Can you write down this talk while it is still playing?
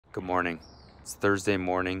Good morning. It's Thursday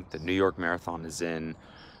morning. The New York Marathon is in.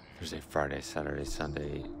 Thursday, Friday, Saturday,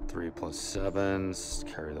 Sunday. 3 + 7.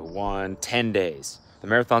 Carry the 1. 10 days. The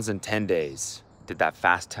marathon's in 10 days. Did that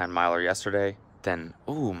fast 10 miler yesterday. Then,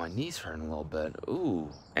 ooh, my knee's hurting a little bit. Ooh.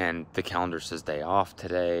 And the calendar says day off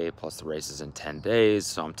today, plus the race is in 10 days.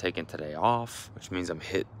 So I'm taking today off, which means I'm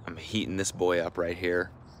heating this boy up right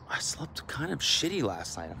here. I slept kind of shitty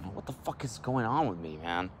last night. I don't know what the fuck is going on with me,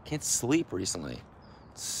 man. Can't sleep recently.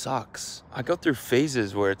 It sucks. I go through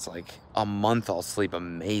phases where it's like a month I'll sleep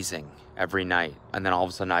amazing every night. And then all of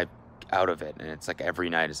a sudden I'm out of it. And it's like every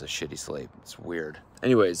night is a shitty sleep. It's weird.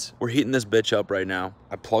 Anyways, we're heating this bitch up right now.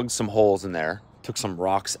 I plugged some holes in there. Took some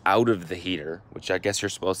rocks out of the heater, which I guess you're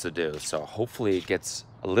supposed to do. So hopefully it gets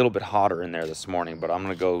a little bit hotter in there this morning, but I'm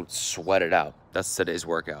gonna go sweat it out. That's today's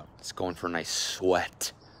workout. It's going for a nice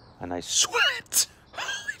sweat. A nice sweat.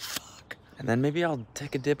 Holy fuck. And then maybe I'll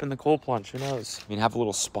take a dip in the cold plunge, who knows? I mean, have a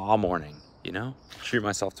little spa morning, you know? Treat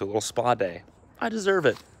myself to a little spa day. I deserve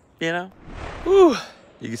it, you know? Whew.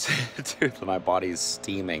 You can see, dude, my body's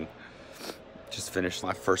steaming. Just finished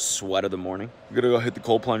my first sweat of the morning. I'm gonna go hit the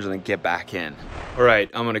cold plunge and then get back in. All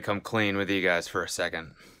right, I'm gonna come clean with you guys for a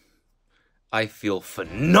second. I feel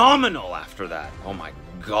phenomenal after that. Oh my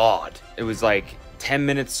God. It was like 10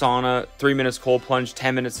 minutes sauna, 3 minutes cold plunge,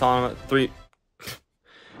 10 minutes sauna,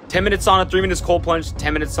 10 minutes sauna, 3 minutes cold plunge,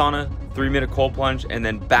 10 minutes sauna, 3-minute cold plunge, and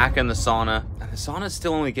then back in the sauna. And the sauna's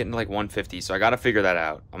still only getting to like 150, so I gotta figure that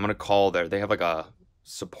out. I'm gonna call there. They have like a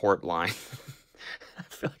support line. I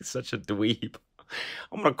feel like such a dweeb.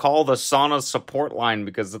 I'm gonna call the sauna support line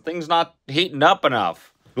because the thing's not heating up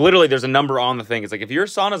enough. Literally, there's a number on the thing. It's like, if your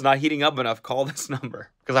sauna's not heating up enough, call this number.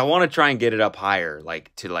 Because I want to try and get it up higher,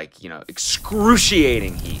 like to like, you know,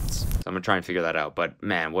 excruciating heats. So I'm gonna try and figure that out. But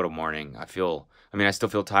man, what a morning. I still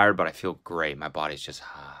feel tired, but I feel great. My body's just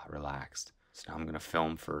relaxed. So now I'm gonna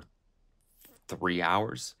film for 3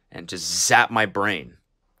 hours and just zap my brain,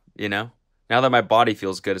 you know? Now that my body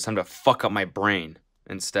feels good, it's time to fuck up my brain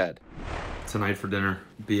instead. Tonight for dinner,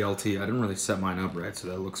 BLT. I didn't really set mine up right, so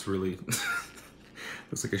that looks really,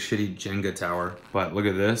 looks like a shitty Jenga tower. But look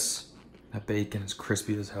at this. That bacon is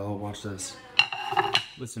crispy as hell. Watch this.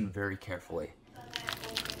 Listen very carefully.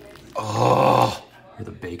 Oh, hear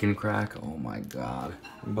the bacon crack? Oh my God.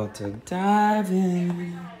 I'm about to dive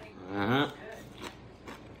in. Oh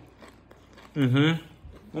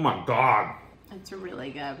my God. It's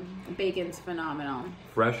really good. The bacon's phenomenal.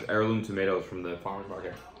 Fresh heirloom tomatoes from the farmer's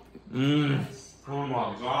market. Oh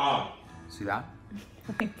my God. See that?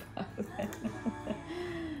 Like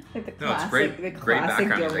the classic, No, it's great. the Great classic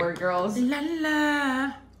background Gilmore music. Girls. La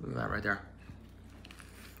la. Look at that right there.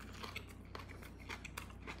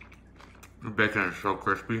 The bacon is so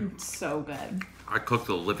crispy. It's so good. I cooked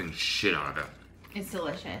the living shit out of it. It's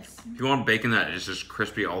delicious. If you want bacon that is just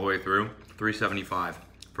crispy all the way through, $3.75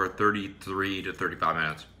 for 33 to 35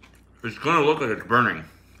 minutes. It's gonna look like it's burning.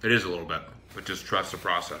 It is a little bit, but just trust the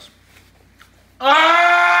process.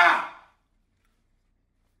 Ah!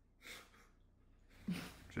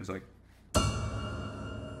 She's like,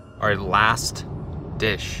 all right, last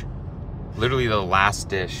dish. Literally the last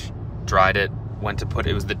dish. Dried it, went to put,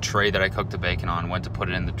 it was the tray that I cooked the bacon on, went to put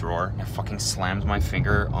it in the drawer. I fucking slammed my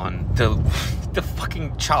finger on the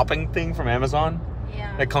fucking chopping thing from Amazon.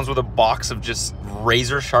 Yeah. It comes with a box of just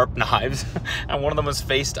razor sharp knives. And one of them was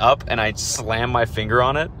faced up and I slammed my finger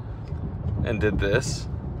on it and did this.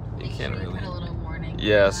 You can't really. Put a little warning.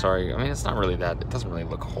 Yeah, sorry. I mean, it's not really that, it doesn't really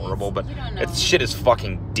look horrible, but you don't know. its shit is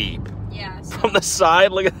fucking deep. Yeah. So From the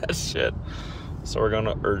side, look at that shit. So we're going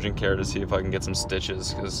to urgent care to see if I can get some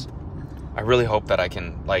stitches, because I really hope that I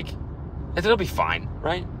can, like, it'll be fine,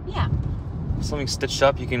 right? yeah, If something's stitched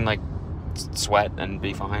up, you can, like, sweat and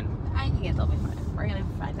be fine. I think it'll be fine. We're gonna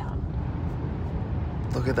find out.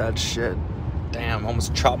 Look at that shit. Damn,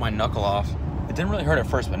 almost chopped my knuckle off. It didn't really hurt at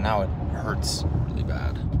first, but now it hurts really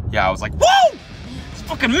bad. Yeah, I was like, woo! It's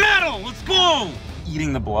fucking metal! Let's go!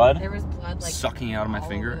 Eating the blood. There was blood like Sucking out of my all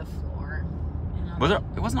finger. over the floor. Was it?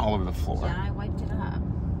 It wasn't all over the floor. Yeah, I wiped it up.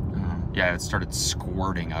 Yeah, it started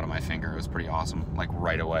squirting out of my finger. It was pretty awesome, like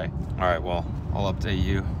right away. All right, well, I'll update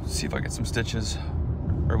you, see if I get some stitches.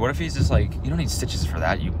 Or what if he's just like, you don't need stitches for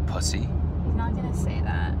that, you pussy. He's not gonna say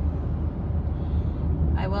that.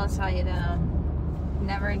 I will tell you though,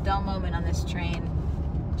 never a dull moment on this train.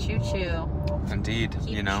 Choo choo. Indeed, Keep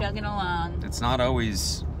you know. chugging along. It's not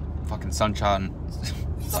always fucking sunshine.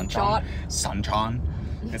 Sunshine.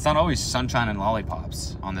 It's not always sunshine and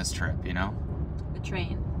lollipops on this trip, you know? The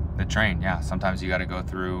train. The train, yeah. Sometimes you gotta go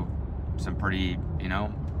through some pretty, you know,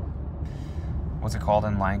 what's it called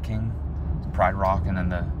in Lion King? Pride Rock, and then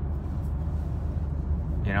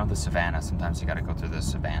You know, the savannah. Sometimes you gotta go through the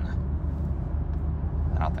savannah.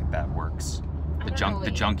 I don't think that works.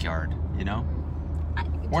 The junkyard, you know?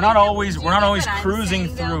 We're not always cruising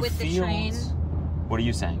through fields. What are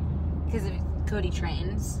you saying? Because of Cody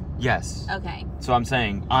trains. Yes. Okay. So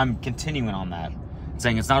I'm continuing on that.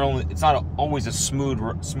 Saying it's not always a smooth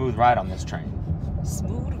ride on this train.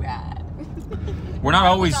 Smooth ride. We're not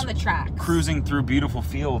always on the tracks. Cruising through beautiful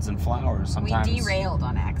fields and flowers. Sometimes we derailed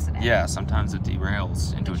on accident. Yeah, sometimes it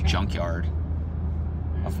derails into a junkyard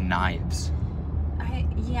of knives.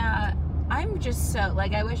 I'm just so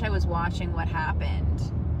I wish I was watching what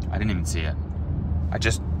happened. I didn't even see it. I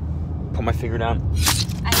just put my finger down.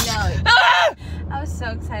 I know. Ah! I was so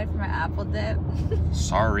excited for my apple dip.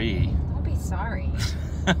 Sorry. Don't be sorry.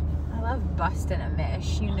 I love busting a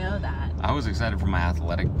mish. You know that. I was excited for my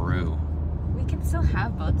athletic brew. We can still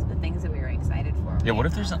have both of the things that we were excited for. Yeah, what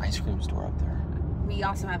if there's an ice cream store up there? We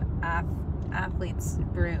also have athlete's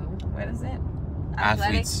brew. What is it?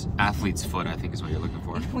 Athlete's foot, I think is what you're looking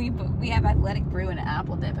for. We have athletic brew and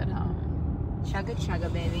apple dip at home. Chugga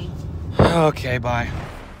chugga, baby. Okay, bye.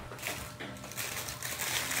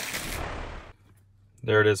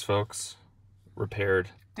 There it is, folks. Repaired.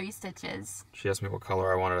 3 stitches. She asked me what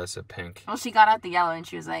color I wanted. I said pink. Well, she got out the yellow and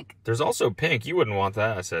she was like, there's also pink. You wouldn't want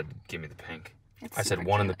that. I said, give me the pink. I said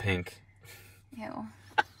one in the pink. Ew.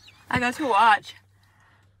 I got to watch.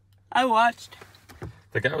 I watched.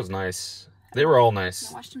 The guy was nice. They were all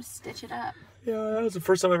nice. I watched him stitch it up. Yeah, that was the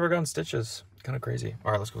first time I've ever gotten stitches. Kind of crazy.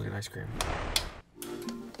 All right, let's go get ice cream.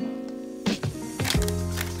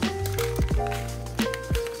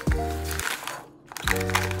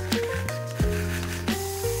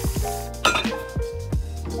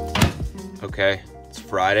 Okay, it's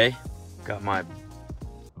Friday. Got my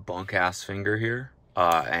bunk ass finger here.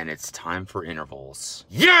 And it's time for intervals.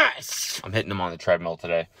 Yes! I'm hitting them on the treadmill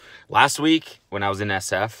today. Last week, when I was in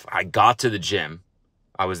SF, I got to the gym.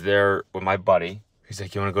 I was there with my buddy. He's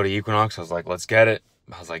like, you want to go to Equinox? I was like, let's get it.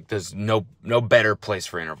 I was like, there's no better place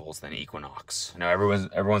for intervals than Equinox. I know everyone's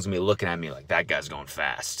gonna be looking at me like, that guy's going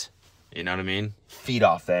fast. You know what I mean? Feed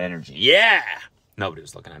off that energy. Yeah! Nobody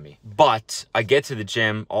was looking at me. But I get to the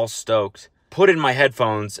gym all stoked, put in my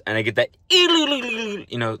headphones, and I get that,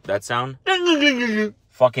 you know, that sound?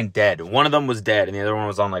 Fucking dead. One of them was dead, and the other one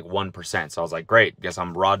was on like 1%. So I was like, great, guess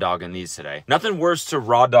I'm raw dogging these today. Nothing worse to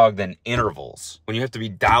raw dog than intervals. When you have to be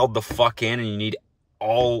dialed the fuck in and you need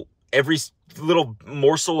every little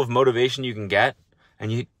morsel of motivation you can get,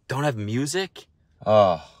 and you don't have music.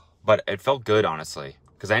 Oh, but it felt good, honestly,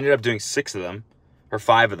 because I ended up doing 6 of them, or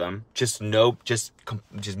 5 of them. Just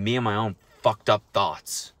me and my own fucked up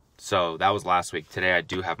thoughts. So that was last week. Today I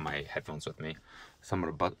do have my headphones with me. So I'm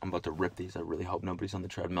about to rip these. I really hope nobody's on the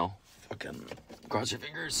treadmill. Fucking cross your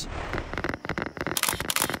fingers.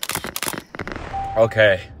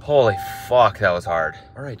 Okay. Holy fuck, that was hard.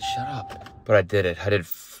 All right, shut up. But I did it.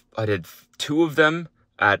 I did 2 of them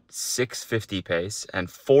at 6:50 pace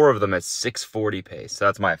and 4 of them at 6:40 pace. So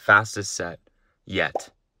that's my fastest set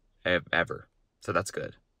yet, ever. So that's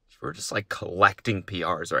good. We're just like collecting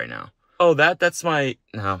PRs right now. Oh, that's my...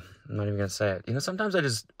 No, I'm not even going to say it. You know, sometimes I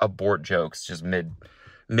just abort jokes, just mid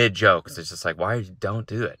jokes. It's just like, why don't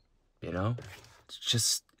do it? You know? It's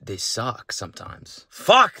just, they suck sometimes.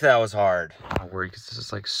 Fuck, that was hard. I'm worried because this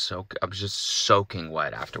is like I was just soaking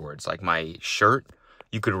wet afterwards. Like my shirt,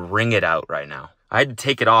 you could wring it out right now. I had to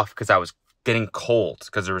take it off because I was getting cold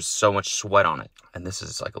because there was so much sweat on it. And this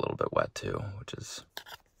is like a little bit wet too, which is...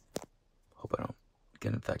 Hope I don't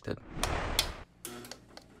get infected.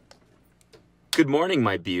 Good morning,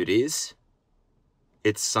 my beauties.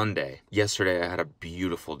 It's Sunday. Yesterday I had a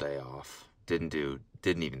beautiful day off. Didn't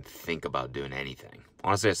even think about doing anything.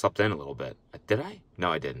 Honestly, I slept in a little bit. Did I? No,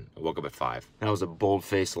 I didn't. I woke up at 5. That was a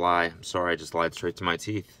bold-faced lie. I'm sorry, I just lied straight to my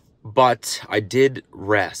teeth. But I did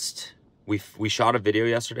rest. We shot a video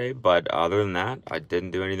yesterday, but other than that, I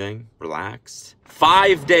didn't do anything. Relaxed.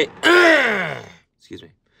 5 days. Excuse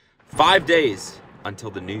me. 5 days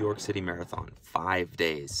until the New York City Marathon. 5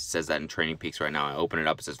 days. It says that in Training Peaks right now. I open it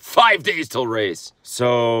up. It says 5 days till race.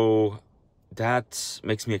 So that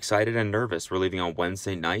makes me excited and nervous. We're leaving on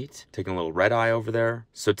Wednesday night. Taking a little red eye over there.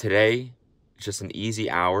 So today, just an easy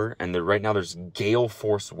hour. And right now there's gale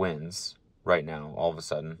force winds right now, all of a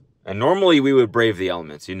sudden. And normally we would brave the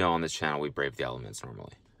elements. You know, on this channel, we brave the elements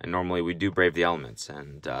normally. And normally we do brave the elements.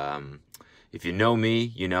 And if you know me,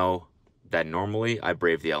 you know that normally I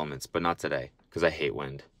brave the elements, but not today. Because I hate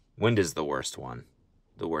wind. Wind is the worst one.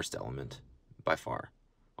 The worst element, by far.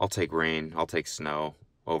 I'll take rain, I'll take snow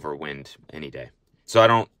over wind any day. So I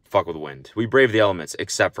don't fuck with wind. We brave the elements,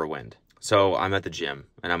 except for wind. So I'm at the gym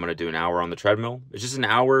and I'm gonna do an hour on the treadmill. It's just an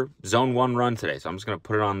hour zone 1 run today. So I'm just gonna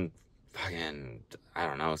put it on fucking, I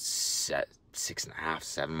don't know, 6.5,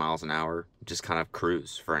 7 miles an hour. Just kind of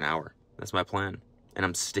cruise for an hour. That's my plan. And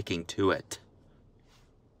I'm sticking to it.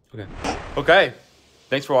 Okay.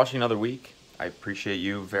 Thanks for watching another week. I appreciate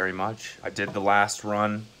you very much. I did the last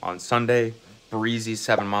run on Sunday. Breezy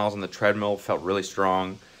 7 miles on the treadmill, felt really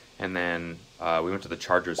strong. And then we went to the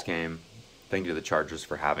Chargers game. Thank you to the Chargers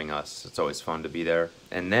for having us. It's always fun to be there.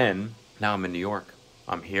 And then, now I'm in New York.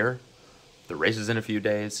 I'm here. The race is in a few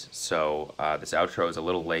days, so this outro is a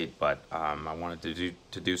little late, but I wanted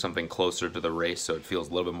to do something closer to the race so it feels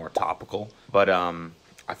a little bit more topical. But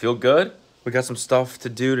I feel good. We got some stuff to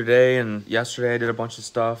do today, and yesterday I did a bunch of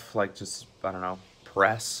stuff, like just, I don't know,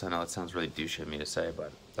 press. I know it sounds really douchey of me to say,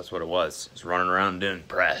 but that's what it was. Just running around doing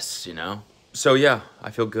press, you know? So yeah, I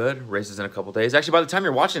feel good. Race is in a couple days. Actually, by the time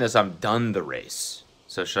you're watching this, I'm done the race.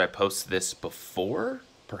 So should I post this before?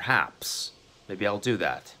 Perhaps. Maybe I'll do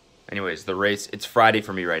that. Anyways, the race, it's Friday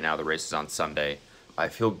for me right now. The race is on Sunday. I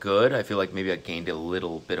feel good. I feel like maybe I gained a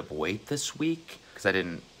little bit of weight this week because I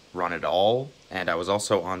didn't run at all. And I was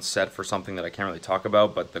also on set for something that I can't really talk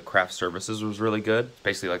about, but the craft services was really good.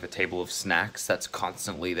 Basically like the table of snacks that's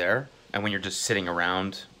constantly there. And when you're just sitting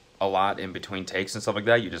around a lot in between takes and stuff like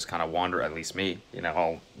that, you just kind of wander, at least me, you know,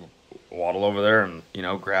 I'll waddle over there and, you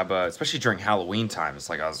know, grab especially during Halloween time, it's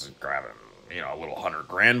like I was grabbing, you know, a little 100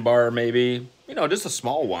 grand bar maybe, you know, just a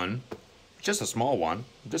small one, just I'm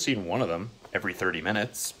just eating one of them every 30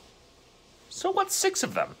 minutes. So what's 6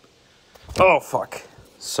 of them? Oh, fuck.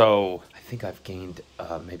 So I think I've gained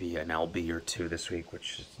maybe an LB or 2 this week,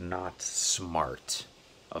 which is not smart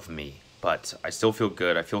of me, but I still feel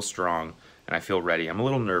good. I feel strong. And I feel ready. I'm a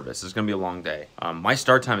little nervous. It's gonna be a long day. My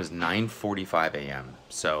start time is 9:45 a.m.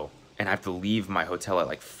 And I have to leave my hotel at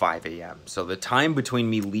like 5 a.m. So the time between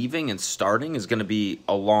me leaving and starting is gonna be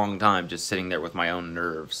a long time just sitting there with my own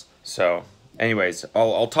nerves. So anyways,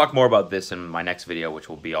 I'll talk more about this in my next video, which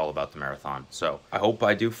will be all about the marathon. So I hope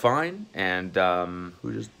I do fine. And someone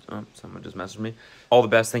just messaged me. All the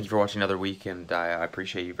best. Thank you for watching another week, and I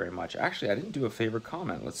appreciate you very much. Actually, I didn't do a favorite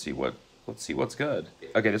comment. Let's see what's good.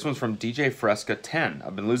 Okay, this one's from DJ Fresca 10.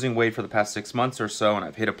 I've been losing weight for the past 6 months or so, and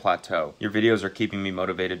I've hit a plateau. Your videos are keeping me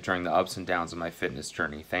motivated during the ups and downs of my fitness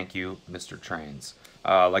journey. Thank you, Mr. Trains.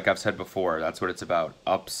 Like I've said before, that's what it's about.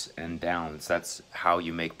 Ups and downs. That's how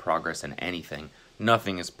you make progress in anything.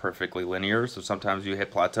 Nothing is perfectly linear, so sometimes you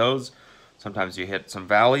hit plateaus, sometimes you hit some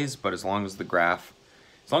valleys, but as long as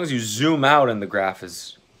you zoom out and the graph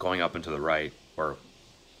is going up and to the right, or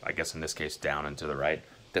I guess in this case down and to the right,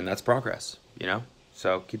 then that's progress, you know?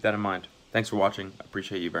 So keep that in mind. Thanks for watching. I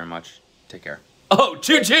appreciate you very much. Take care. Oh,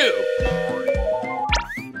 choo-choo!